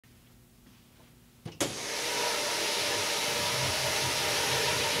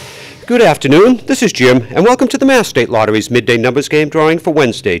Good afternoon, this is Jim, and welcome to the Mass State Lottery's Midday Numbers Game drawing for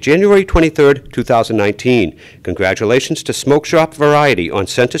Wednesday, January 23rd, 2019. Congratulations to Smoke Shop Variety on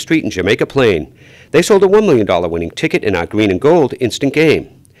Center Street in Jamaica Plain. They sold a $1 million winning ticket in our green and gold instant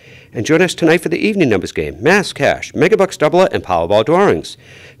game. And join us tonight for the evening numbers game, Mass Cash, Megabucks Doubler, and Powerball drawings.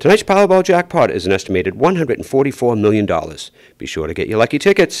 Tonight's Powerball jackpot is an estimated $144 million. Be sure to get your lucky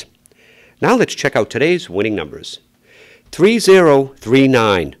tickets. Now let's check out today's winning numbers.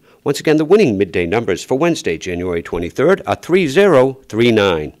 3039. Once again, the winning midday numbers for Wednesday, January 23rd are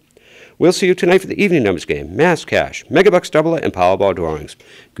 3039. We'll see you tonight for the evening numbers game, Mass Cash, Megabucks Doubler, and Powerball drawings.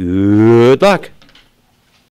 Good luck!